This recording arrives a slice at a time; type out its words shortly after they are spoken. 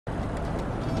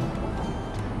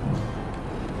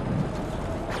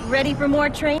Ready for more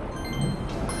train?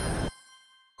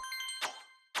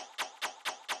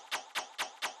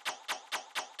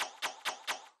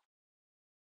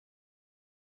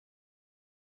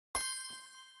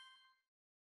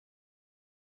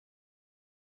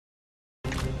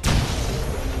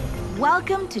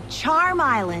 Welcome to Charm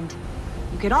Island.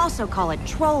 You could also call it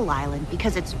Troll Island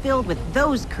because it's filled with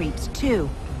those creeps too.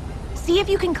 See if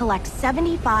you can collect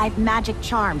 75 magic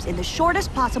charms in the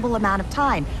shortest possible amount of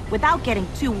time without getting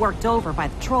too worked over by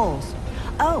the trolls.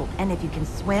 Oh, and if you can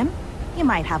swim, you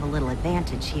might have a little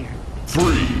advantage here.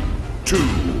 3, 2,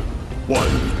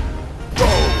 1,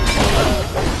 go!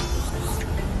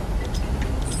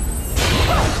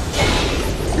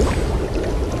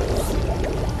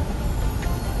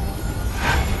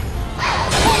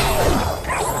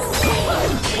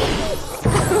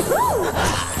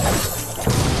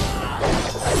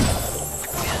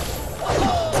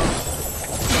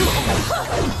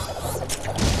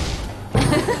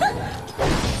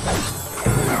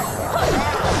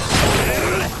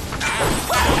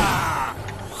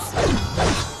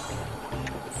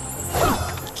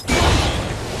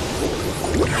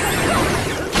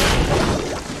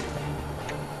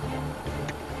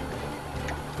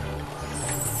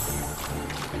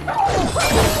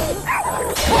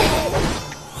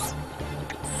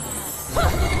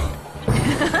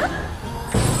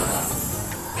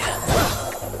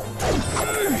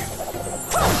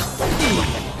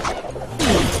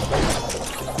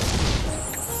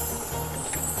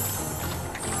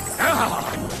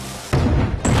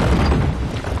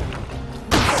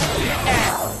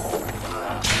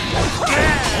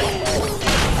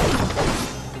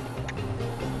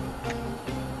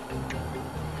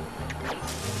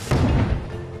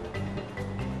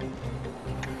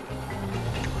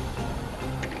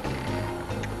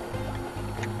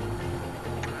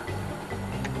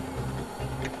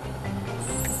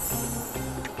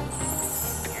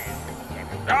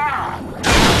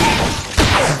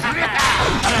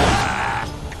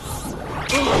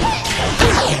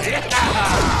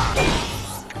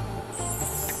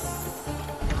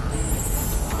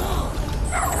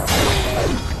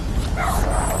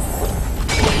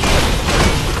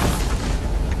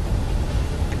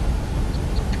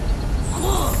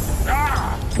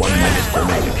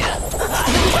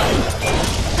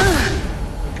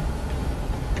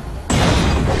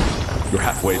 You're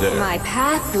halfway there. My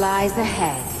path lies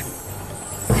ahead.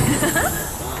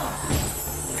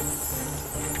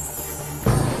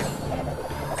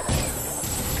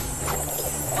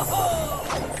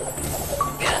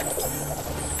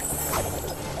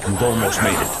 You've almost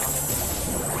made it.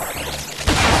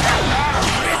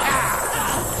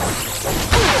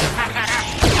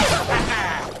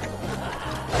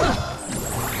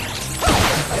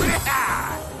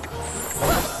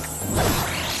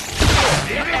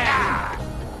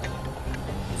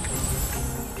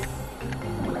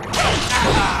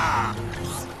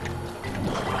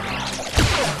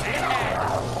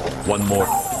 One more.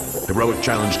 Heroic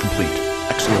challenge complete.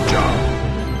 Excellent job.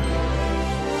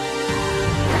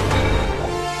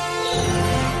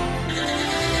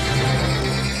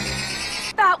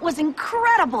 That was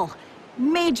incredible!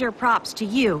 Major props to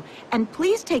you. And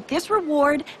please take this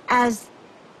reward as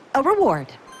a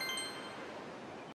reward.